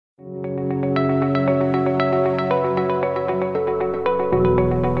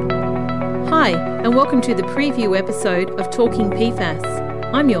and welcome to the preview episode of Talking PFAS.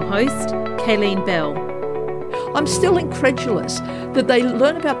 I'm your host, Kayleen Bell. I'm still incredulous that they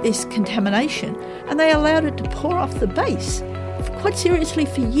learn about this contamination and they allowed it to pour off the base quite seriously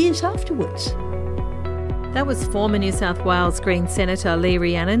for years afterwards. That was former New South Wales Green Senator Lee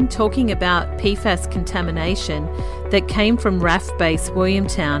Rhiannon talking about PFAS contamination that came from RAF base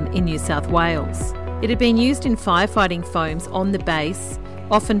Williamtown in New South Wales. It had been used in firefighting foams on the base,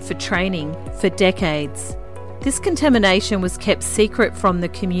 often for training, for decades. This contamination was kept secret from the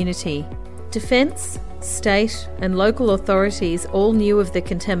community. Defence, state and local authorities all knew of the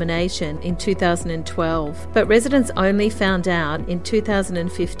contamination in 2012, but residents only found out in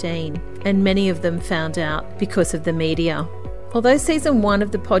 2015, and many of them found out because of the media. Although Season 1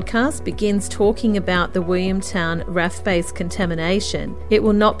 of the podcast begins talking about the Williamtown RAF base contamination, it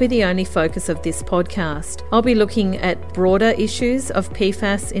will not be the only focus of this podcast. I'll be looking at broader issues of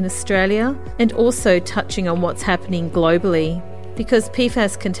PFAS in Australia and also touching on what's happening globally. Because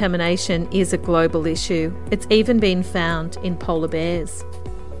PFAS contamination is a global issue. It's even been found in polar bears.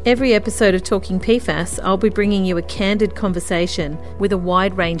 Every episode of Talking PFAS, I'll be bringing you a candid conversation with a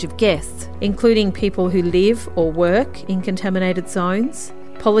wide range of guests, including people who live or work in contaminated zones,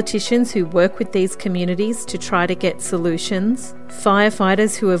 politicians who work with these communities to try to get solutions,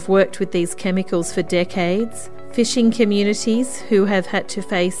 firefighters who have worked with these chemicals for decades, fishing communities who have had to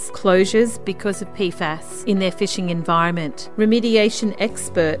face closures because of PFAS in their fishing environment, remediation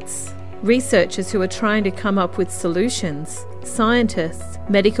experts, researchers who are trying to come up with solutions, scientists,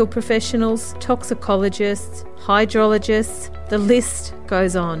 medical professionals, toxicologists, hydrologists, the list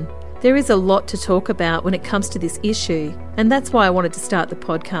goes on. There is a lot to talk about when it comes to this issue, and that's why I wanted to start the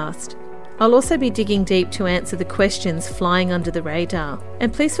podcast. I'll also be digging deep to answer the questions flying under the radar.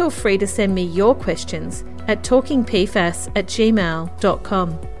 And please feel free to send me your questions at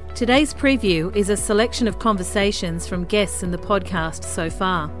talkingpfas@gmail.com. Today's preview is a selection of conversations from guests in the podcast so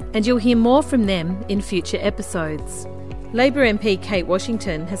far, and you'll hear more from them in future episodes. Labor MP Kate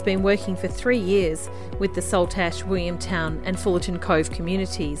Washington has been working for 3 years with the Saltash, Williamtown and Fullerton Cove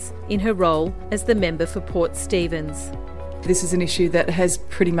communities in her role as the member for Port Stephens. This is an issue that has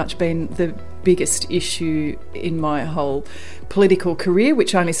pretty much been the biggest issue in my whole political career,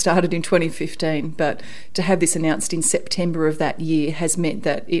 which only started in 2015. But to have this announced in September of that year has meant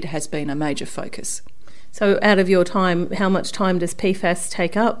that it has been a major focus. So out of your time, how much time does PFAS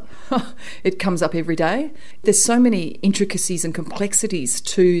take up? It comes up every day. There's so many intricacies and complexities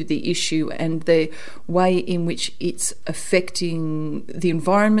to the issue and the way in which it's affecting the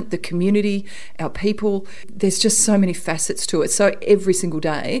environment, the community, our people. There's just so many facets to it. So every single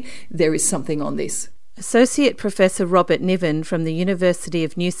day there is something on this. Associate Professor Robert Niven from the University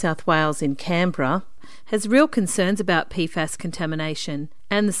of New South Wales in Canberra has real concerns about PFAS contamination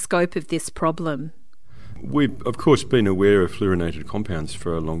and the scope of this problem. We've, of course, been aware of fluorinated compounds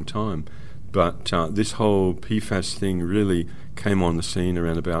for a long time, but this whole PFAS thing really came on the scene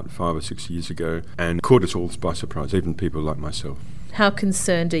around about 5 or 6 years ago and caught us all by surprise, even people like myself. How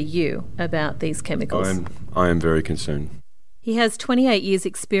concerned are you about these chemicals? I am very concerned. He has 28 years'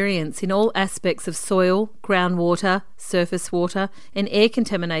 experience in all aspects of soil, groundwater, surface water and air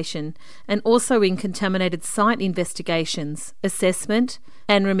contamination, and also in contaminated site investigations, assessment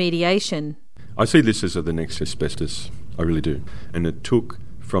and remediation. I see this as the next asbestos, I really do. And it took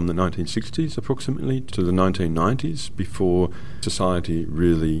from the 1960s approximately to the 1990s before society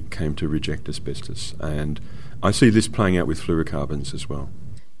really came to reject asbestos. And I see this playing out with fluorocarbons as well.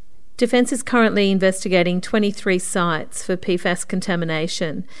 Defence is currently investigating 23 sites for PFAS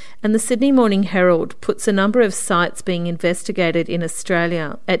contamination, and the Sydney Morning Herald puts a number of sites being investigated in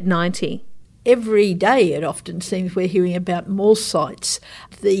Australia at 90. Every day it often seems we're hearing about more sites.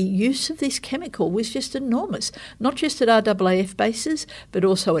 The use of this chemical was just enormous, not just at RAAF bases, but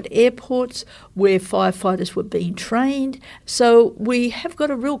also at airports where firefighters were being trained. So we have got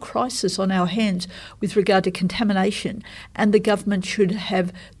a real crisis on our hands with regard to contamination, and the government should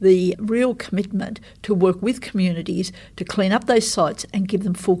have the real commitment to work with communities to clean up those sites and give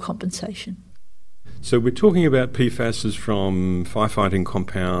them full compensation. So we're talking about PFASs from firefighting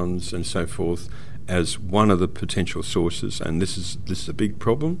compounds and so forth as one of the potential sources, and this is a big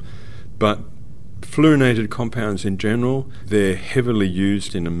problem. But fluorinated compounds in general, they're heavily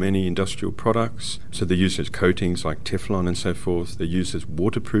used in many industrial products. So they're used as coatings like Teflon and so forth. They're used as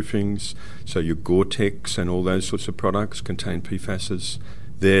waterproofings, so your Gore-Tex and all those sorts of products contain PFASs.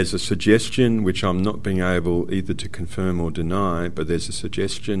 There's a suggestion, which I'm not being able either to confirm or deny, but there's a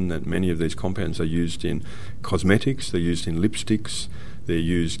suggestion that many of these compounds are used in cosmetics, they're used in lipsticks, they're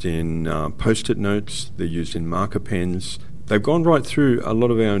used in post-it notes, they're used in marker pens. They've gone right through a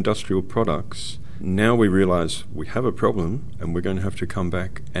lot of our industrial products, Now we realise we have a problem and we're going to have to come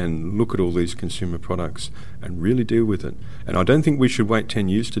back and look at all these consumer products and really deal with it. And I don't think we should wait 10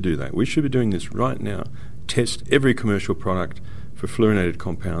 years to do that. We should be doing this right now. Test every commercial product for fluorinated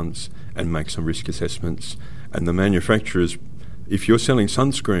compounds and make some risk assessments. And the manufacturers, if you're selling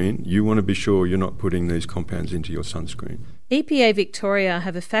sunscreen, you want to be sure you're not putting these compounds into your sunscreen. EPA Victoria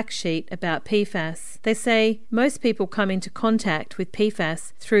have a fact sheet about PFAS. They say most people come into contact with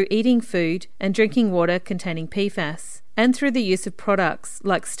PFAS through eating food and drinking water containing PFAS, and through the use of products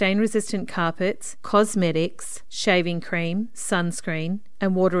like stain-resistant carpets, cosmetics, shaving cream, sunscreen,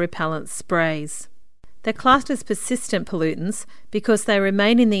 and water repellent sprays. They're classed as persistent pollutants because they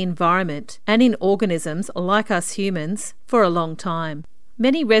remain in the environment and in organisms like us humans for a long time.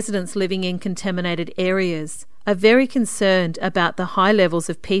 Many residents living in contaminated areas are very concerned about the high levels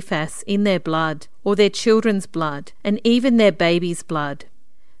of PFAS in their blood or their children's blood and even their baby's blood.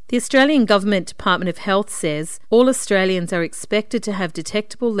 The Australian Government Department of Health says all Australians are expected to have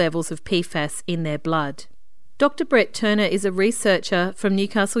detectable levels of PFAS in their blood. Dr. Brett Turner is a researcher from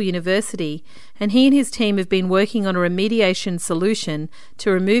Newcastle University, and he and his team have been working on a remediation solution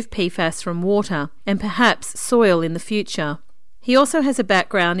to remove PFAS from water and perhaps soil in the future. He also has a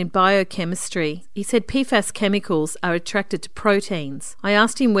background in biochemistry. He said PFAS chemicals are attracted to proteins. I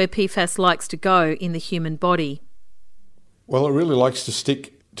asked him where PFAS likes to go in the human body. Well, it really likes to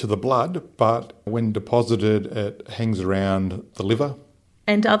stick to the blood, but when deposited, it hangs around the liver.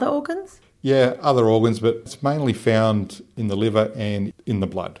 And other organs? Yeah, other organs, but it's mainly found in the liver and in the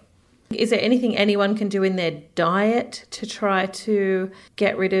blood. Is there anything anyone can do in their diet to try to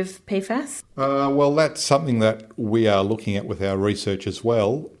get rid of PFAS? Well, that's something that we are looking at with our research as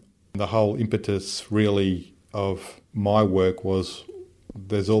well. The whole impetus really of my work was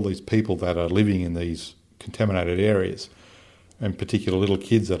there's all these people that are living in these contaminated areas, and particularly little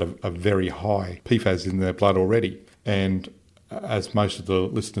kids that are very high PFAS in their blood already. And as most of the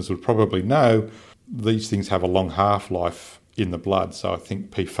listeners would probably know, these things have a long half-life in the blood. So I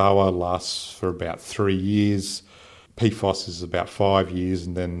think PFOA lasts for about 3 years, PFOS is about 5 years,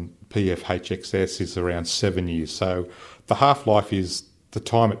 and then PFHXS is around 7 years. So the half-life is the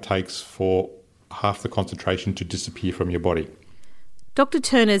time it takes for half the concentration to disappear from your body. Dr.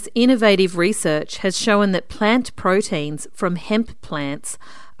 Turner's innovative research has shown that plant proteins from hemp plants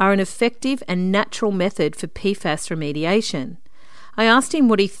are an effective and natural method for PFAS remediation. I asked him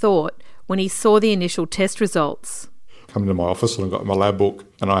what he thought when he saw the initial test results. Come into my office and I got my lab book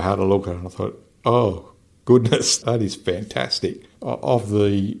and I had a look at it and I thought, oh goodness, that is fantastic. Of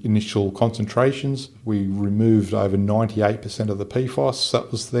the initial concentrations, we removed over 98% of the PFOS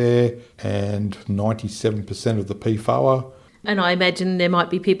that was there and 97% of the PFOA. And I imagine there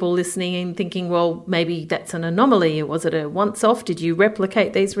might be people listening and thinking, well, maybe that's an anomaly. Was it a once-off? Did you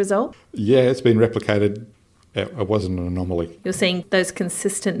replicate these results? Yeah, it's been replicated. It wasn't an anomaly. You're seeing those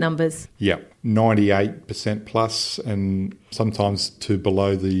consistent numbers? Yeah, 98% plus, and sometimes to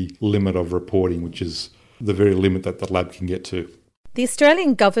below the limit of reporting, which is the very limit that the lab can get to. The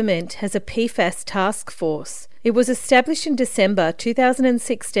Australian Government has a PFAS task force. It was established in December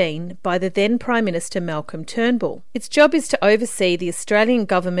 2016 by the then Prime Minister Malcolm Turnbull. Its job is to oversee the Australian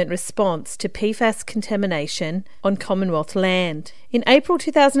Government response to PFAS contamination on Commonwealth land. In April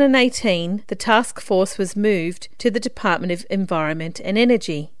 2018, the task force was moved to the Department of Environment and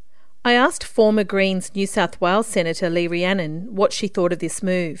Energy. I asked former Greens New South Wales Senator Lee Rhiannon what she thought of this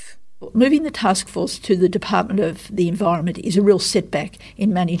move. Moving the task force to the Department of the Environment is a real setback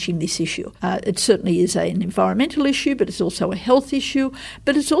in managing this issue. It certainly is an environmental issue, but it's also a health issue,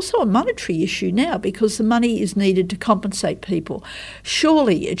 but it's also a monetary issue now because the money is needed to compensate people.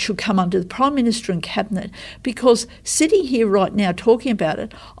 Surely it should come under the Prime Minister and Cabinet, because sitting here right now talking about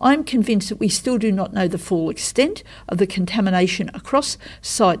it, I'm convinced that we still do not know the full extent of the contamination across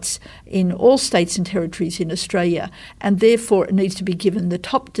sites in all states and territories in Australia, and therefore it needs to be given the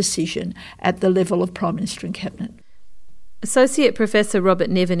top decision at the level of Prime Minister and Cabinet. Associate Professor Robert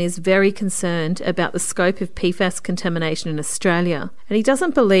Niven is very concerned about the scope of PFAS contamination in Australia, and he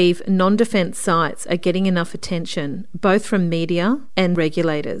doesn't believe non-defence sites are getting enough attention, both from media and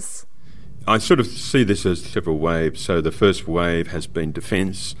regulators. I sort of see this as several waves. So the first wave has been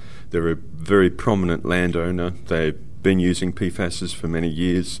defence. They're a very prominent landowner. They've been using PFASs for many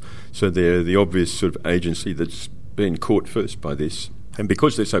years, so they're the obvious sort of agency that's been caught first by this. And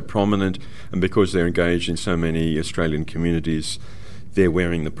because they're so prominent and because they're engaged in so many Australian communities, they're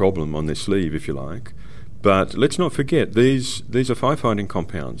wearing the problem on their sleeve, if you like. But let's not forget, these are firefighting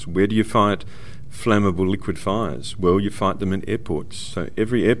compounds. Where do you fight flammable liquid fires? Well, you fight them in airports. So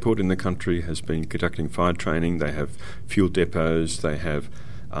every airport in the country has been conducting fire training. They have fuel depots. They have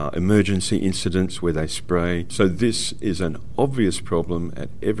emergency incidents where they spray. So this is an obvious problem at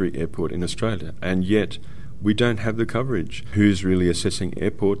every airport in Australia, and yet we don't have the coverage. Who's really assessing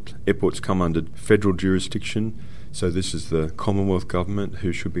airports? Airports come under federal jurisdiction, so this is the Commonwealth Government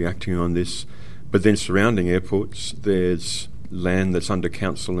who should be acting on this. But then surrounding airports, there's land that's under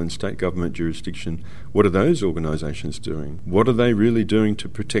council and state government jurisdiction. What are those organisations doing? What are they really doing to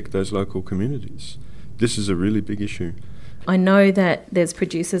protect those local communities? This is a really big issue. I know that there's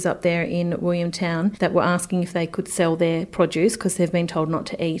producers up there in Williamtown that were asking if they could sell their produce because they've been told not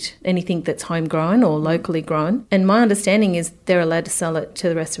to eat anything that's homegrown or locally grown. And my understanding is they're allowed to sell it to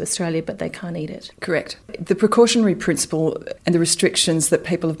the rest of Australia, but they can't eat it. Correct. The precautionary principle and the restrictions that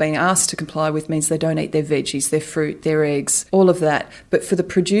people have been asked to comply with means they don't eat their veggies, their fruit, their eggs, all of that. But for the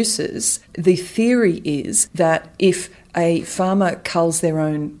producers, the theory is that if a farmer culls their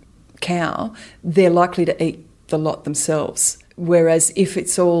own cow, they're likely to eat the lot themselves. Whereas if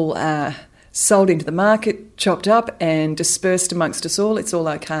it's all sold into the market, chopped up and dispersed amongst us all, it's all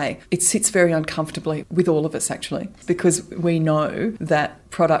okay. It sits very uncomfortably with all of us, actually, because we know that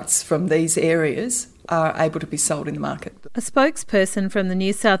products from these areas are able to be sold in the market. A spokesperson from the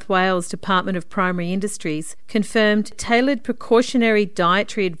New South Wales Department of Primary Industries confirmed tailored precautionary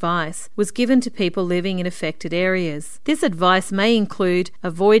dietary advice was given to people living in affected areas. This advice may include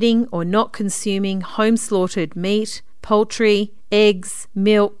avoiding or not consuming home-slaughtered meat, poultry, eggs,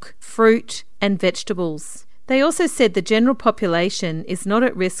 milk, fruit and vegetables. They also said the general population is not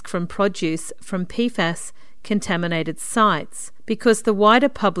at risk from produce from PFAS contaminated sites because the wider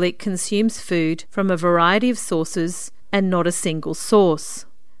public consumes food from a variety of sources and not a single source.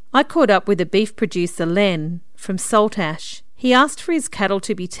 I caught up with a beef producer, Len, from Saltash. He asked for his cattle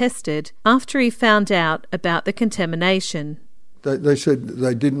to be tested after he found out about the contamination. They said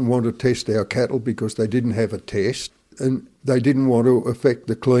they didn't want to test our cattle because they didn't have a test, and they didn't want to affect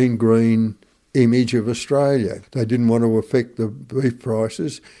the clean green image of Australia. They didn't want to affect the beef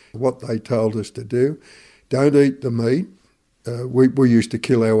prices. What they told us to do, don't eat the meat. We used to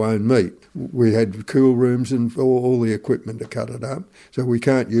kill our own meat. We had cool rooms and all the equipment to cut it up, so we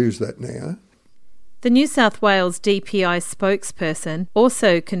can't use that now. The New South Wales DPI spokesperson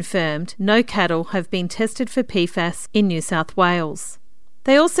also confirmed no cattle have been tested for PFAS in New South Wales.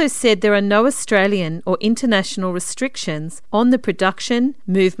 They also said there are no Australian or international restrictions on the production,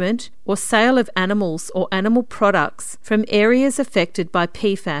 movement or sale of animals or animal products from areas affected by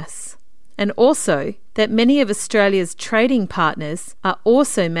PFAS, and also that many of Australia's trading partners are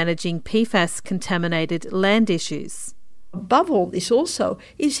also managing PFAS-contaminated land issues. Above all this also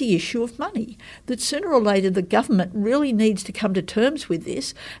is the issue of money, that sooner or later the government really needs to come to terms with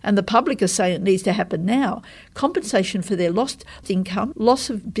this, and the public are saying it needs to happen now. Compensation for their lost income, loss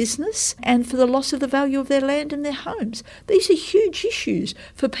of business, and for the loss of the value of their land and their homes. These are huge issues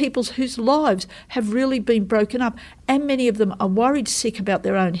for people whose lives have really been broken up, and many of them are worried sick about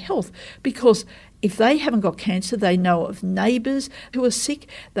their own health because if they haven't got cancer, they know of neighbours who are sick.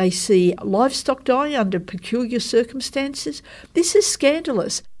 They see livestock die under peculiar circumstances. This is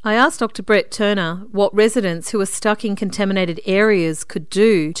scandalous. I asked Dr. Brett Turner what residents who are stuck in contaminated areas could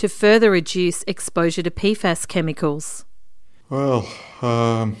do to further reduce exposure to PFAS chemicals. Well,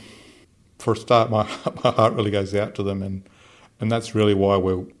 for a start, my heart really goes out to them, and that's really why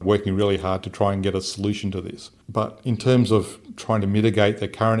we're working really hard to try and get a solution to this. But in terms of trying to mitigate the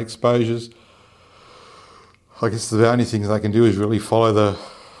current exposures, I guess the only things they can do is really follow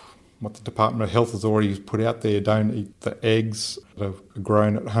what the Department of Health has already put out there. Don't eat the eggs that are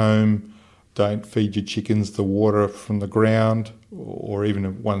grown at home. Don't feed your chickens the water from the ground or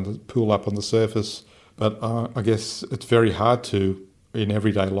even one that pool up on the surface. But I guess it's very hard to, in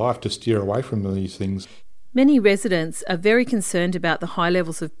everyday life, to steer away from these things. Many residents are very concerned about the high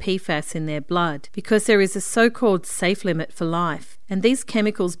levels of PFAS in their blood because there is a so-called safe limit for life, and these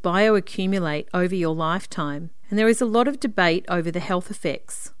chemicals bioaccumulate over your lifetime, and there is a lot of debate over the health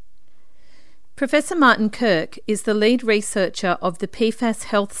effects. Professor Martin Kirk is the lead researcher of the PFAS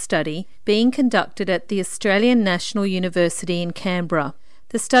health study being conducted at the Australian National University in Canberra.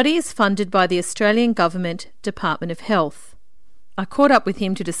 The study is funded by the Australian Government Department of Health. I caught up with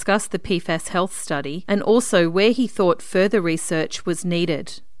him to discuss the PFAS health study and also where he thought further research was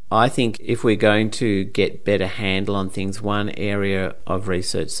needed. I think if we're going to get better handle on things, one area of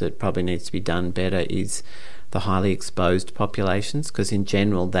research that probably needs to be done better is the highly exposed populations, because in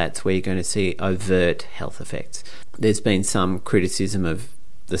general that's where you're going to see overt health effects. There's been some criticism of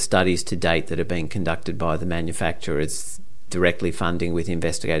the studies to date that have been conducted by the manufacturers, directly funding with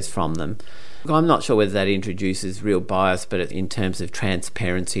investigators from them. I'm not sure whether that introduces real bias, but in terms of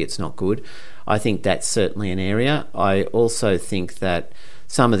transparency, it's not good. I think that's certainly an area. I also think that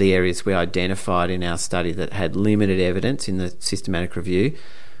some of the areas we identified in our study that had limited evidence in the systematic review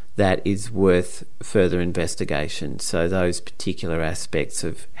that is worth further investigation. So those particular aspects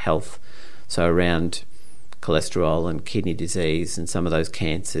of health, so around cholesterol and kidney disease and some of those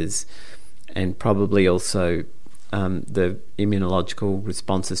cancers, and probably also the immunological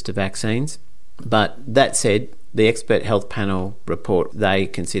responses to vaccines. But that said, the expert health panel report, they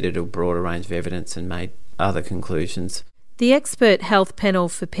considered a broader range of evidence and made other conclusions. The expert health panel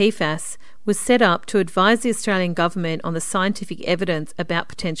for PFAS was set up to advise the Australian government on the scientific evidence about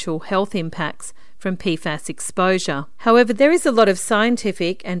potential health impacts from PFAS exposure. However, there is a lot of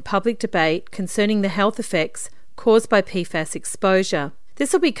scientific and public debate concerning the health effects caused by PFAS exposure.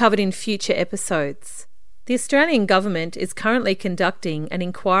 This will be covered in future episodes. The Australian government is currently conducting an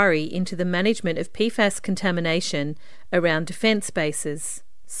inquiry into the management of PFAS contamination around defence bases.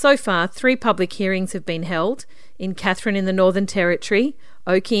 So far, 3 public hearings have been held in Katherine in the Northern Territory,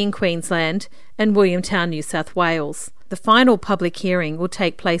 Oakey in Queensland and Williamtown, New South Wales. The final public hearing will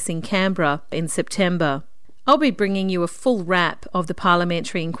take place in Canberra in September. I'll be bringing you a full wrap of the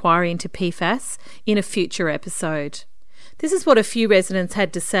parliamentary inquiry into PFAS in a future episode. This is what a few residents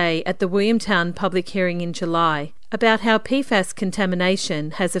had to say at the Williamtown public hearing in July about how PFAS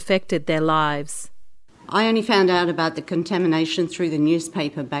contamination has affected their lives. I only found out about the contamination through the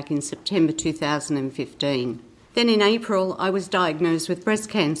newspaper back in September 2015. Then in April, I was diagnosed with breast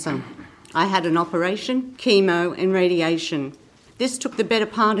cancer. I had an operation, chemo and radiation. This took the better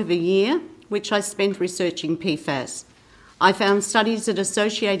part of a year, which I spent researching PFAS. I found studies that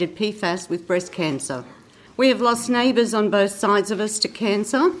associated PFAS with breast cancer. We have lost neighbours on both sides of us to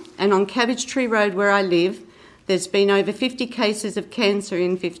cancer, and on Cabbage Tree Road where I live, there's been over 50 cases of cancer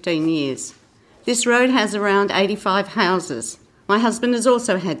in 15 years. This road has around 85 houses. My husband has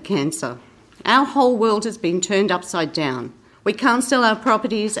also had cancer. Our whole world has been turned upside down. We can't sell our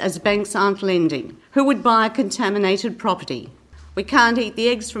properties as banks aren't lending. Who would buy a contaminated property? We can't eat the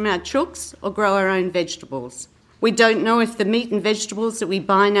eggs from our chooks or grow our own vegetables. We don't know if the meat and vegetables that we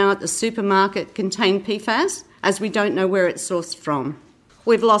buy now at the supermarket contain PFAS, as we don't know where it's sourced from.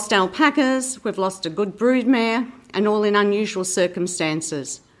 We've lost alpacas, we've lost a good broodmare, and all in unusual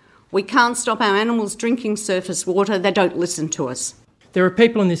circumstances. We can't stop our animals drinking surface water, they don't listen to us. There are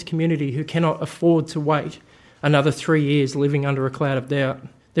people in this community who cannot afford to wait another 3 years living under a cloud of doubt.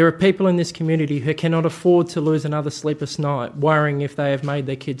 There are people in this community who cannot afford to lose another sleepless night worrying if they have made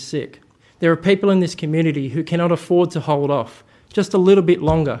their kids sick. There are people in this community who cannot afford to hold off just a little bit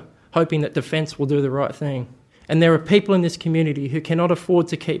longer, hoping that Defence will do the right thing. And there are people in this community who cannot afford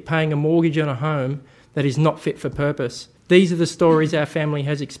to keep paying a mortgage on a home that is not fit for purpose. These are the stories our family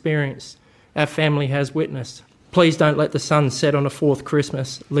has experienced, our family has witnessed. Please don't let the sun set on a 4th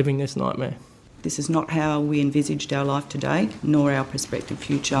Christmas living this nightmare. This is not how we envisaged our life today, nor our prospective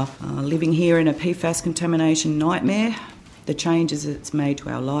future. Living here in a PFAS contamination nightmare, the changes it's made to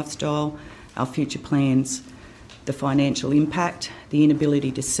our lifestyle, our future plans, the financial impact, the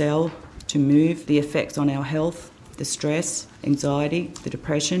inability to sell, to move, the effects on our health, the stress, anxiety, the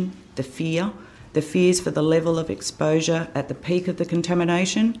depression, the fears for the level of exposure at the peak of the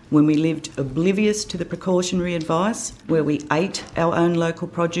contamination, when we lived oblivious to the precautionary advice, where we ate our own local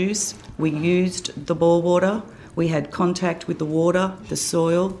produce, we used the bore water, we had contact with the water, the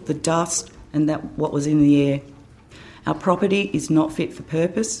soil, the dust, and what was in the air. Our property is not fit for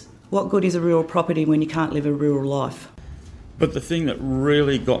purpose. What good is a rural property when you can't live a rural life? But the thing that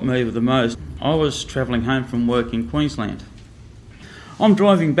really got me the most, I was travelling home from work in Queensland. I'm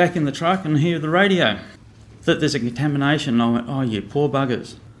driving back in the truck and hear the radio that there's a contamination, and I went, oh, you poor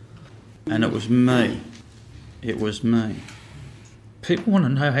buggers. And it was me. It was me. People want to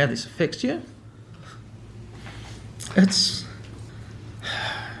know how this affects you. It's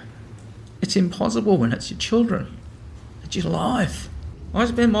impossible when it's your children. It's your life. I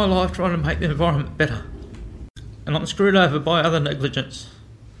spend my life trying to make the environment better. And I'm screwed over by other negligence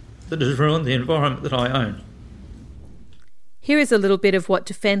that has ruined the environment that I own. Here is a little bit of what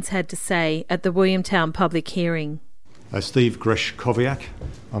Defence had to say at the Williamtown public hearing. Steve Grishkowiak.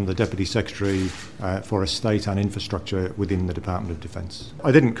 I'm the Deputy Secretary for Estate and Infrastructure within the Department of Defence.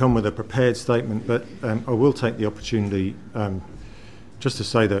 I didn't come with a prepared statement, but I will take the opportunity just to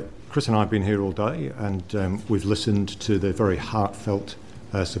say that Chris and I have been here all day, and we've listened to the very heartfelt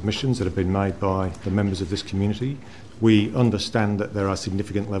submissions that have been made by the members of this community. We understand that there are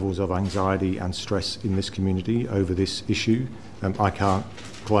significant levels of anxiety and stress in this community over this issue. I can't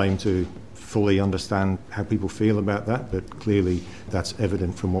claim to fully understand how people feel about that, but clearly that's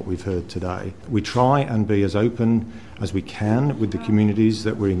evident from what we've heard today. We try and be as open as we can with the communities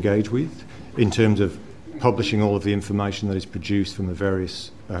that we're engaged with in terms of publishing all of the information that is produced from the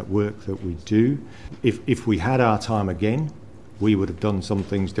various work that we do. If we had our time again, we would have done some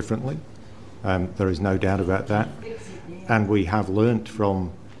things differently. There is no doubt about that. And we have learnt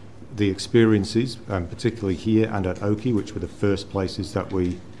from the experiences, particularly here and at Oakey, which were the first places that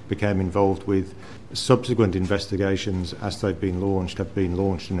we became involved with. Subsequent investigations, as they've been launched, have been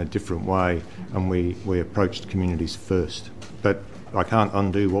launched in a different way, and we approached communities first. But I can't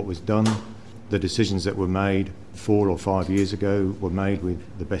undo what was done. The decisions that were made 4 or 5 years ago were made with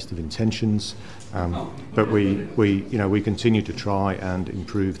the best of intentions, but we continue to try and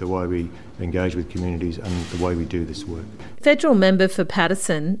improve the way we engage with communities and the way we do this work. Federal member for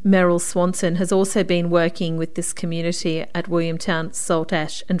Paterson, Meryl Swanson, has also been working with this community at Williamtown,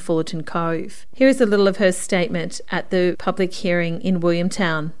 Saltash and Fullerton Cove. Here is a little of her statement at the public hearing in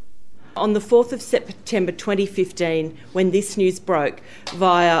Williamtown. On the 4th of September 2015, when this news broke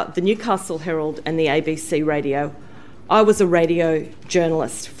via the Newcastle Herald and the ABC radio, I was a radio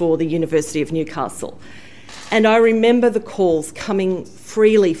journalist for the University of Newcastle. And I remember the calls coming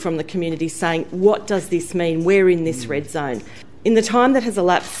freely from the community saying, what does this mean? We're in this red zone. In the time that has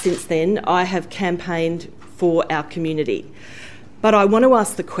elapsed since then, I have campaigned for our community. But I want to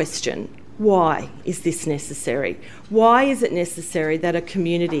ask the question, why is this necessary? Why is it necessary that a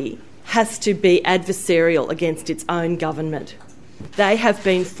community has to be adversarial against its own government? They have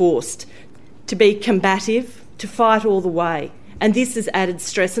been forced to be combative, to fight all the way, and this has added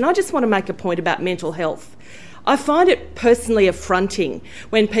stress. And I just want to make a point about mental health. I find it personally affronting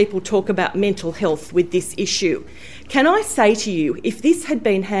when people talk about mental health with this issue. Can I say to you, if this had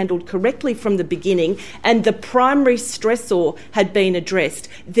been handled correctly from the beginning and the primary stressor had been addressed,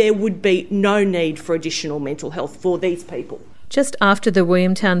 there would be no need for additional mental health for these people. Just after the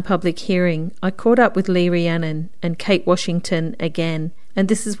Williamtown public hearing, I caught up with Lee Rhiannon and Kate Washington again, and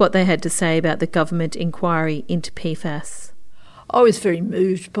this is what they had to say about the government inquiry into PFAS. I was very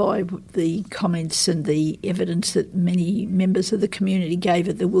moved by the comments and the evidence that many members of the community gave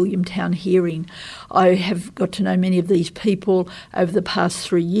at the Williamtown hearing. I have got to know many of these people over the past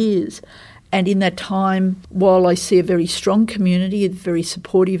 3 years. And in that time, while I see a very strong community, very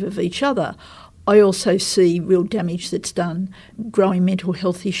supportive of each other, I also see real damage that's done, growing mental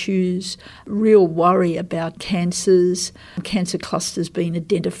health issues, real worry about cancers, cancer clusters being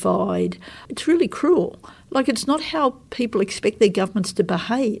identified. It's really cruel. Like, it's not how people expect their governments to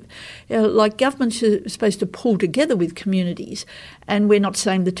behave. Like, governments are supposed to pull together with communities, and we're not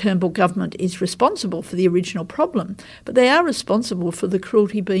saying the Turnbull government is responsible for the original problem, but they are responsible for the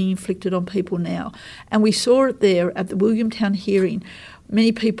cruelty being inflicted on people now. And we saw it there at the Williamtown hearing.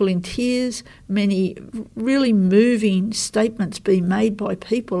 Many people in tears, many really moving statements being made by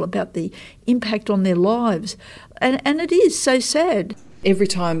people about the impact on their lives. And it is so sad. Every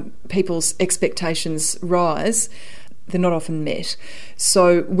time people's expectations rise, they're not often met.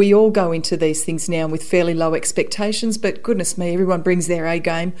 So we all go into these things now with fairly low expectations, but goodness me, everyone brings their A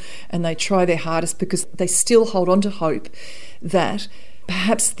game and they try their hardest because they still hold on to hope that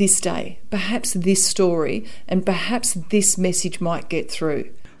perhaps this day, perhaps this story, and perhaps this message might get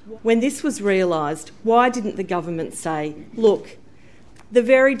through. When this was realised, why didn't the government say, look, the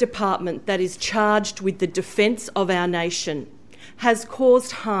very department that is charged with the defence of our nation has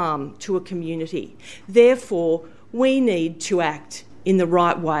caused harm to a community. Therefore, we need to act in the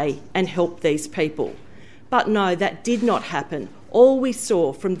right way and help these people. But no, that did not happen. All we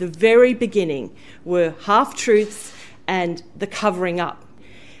saw from the very beginning were half-truths and the covering up.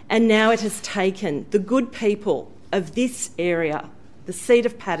 And now it has taken the good people of this area, the seat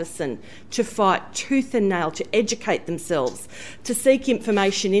of Paterson, to fight tooth and nail, to educate themselves, to seek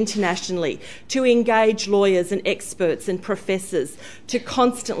information internationally, to engage lawyers and experts and professors, to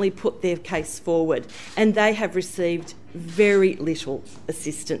constantly put their case forward. And they have received very little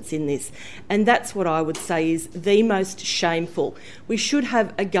assistance in this. And that's what I would say is the most shameful. We should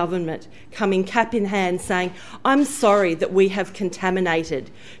have a government coming cap in hand saying, I'm sorry that we have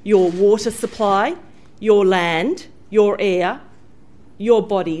contaminated your water supply, your land, your air, your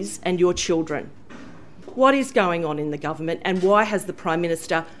bodies and your children. What is going on in the government, and why has the Prime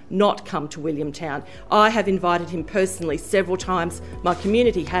Minister not come to Williamtown? I have invited him personally several times. My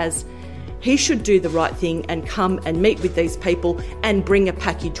community has. He should do the right thing and come and meet with these people and bring a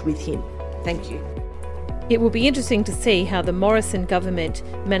package with him. Thank you. It will be interesting to see how the Morrison government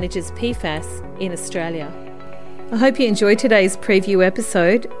manages PFAS in Australia. I hope you enjoyed today's preview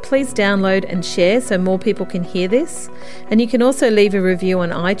episode. Please download and share so more people can hear this. And you can also leave a review on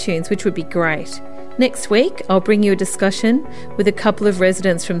iTunes, which would be great. Next week, I'll bring you a discussion with a couple of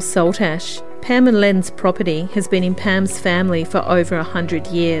residents from Saltash. Pam and Len's property has been in Pam's family for over 100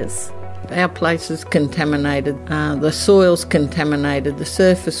 years. Our place is contaminated, the soil's contaminated, the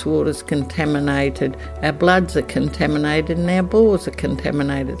surface water's contaminated, our bloods are contaminated and our bores are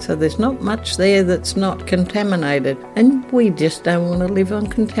contaminated. So there's not much there that's not contaminated, and we just don't want to live on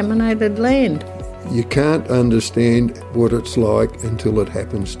contaminated land. You can't understand what it's like until it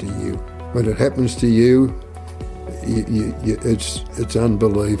happens to you. When it happens to you, it's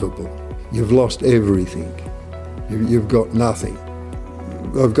unbelievable. You've lost everything. You've got nothing.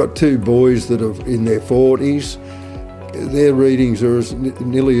 I've got two boys that are in their 40s. Their readings are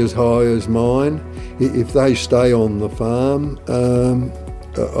nearly as high as mine. If they stay on the farm,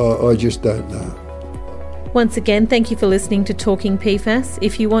 I just don't know. Once again, thank you for listening to Talking PFAS.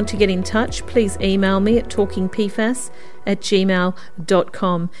 If you want to get in touch, please email me at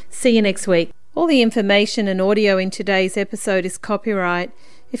talkingpfas@gmail.com. See you next week. All the information and audio in today's episode is copyright.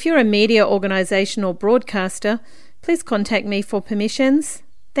 If you're a media organisation or broadcaster, please contact me for permissions.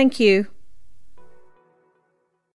 Thank you.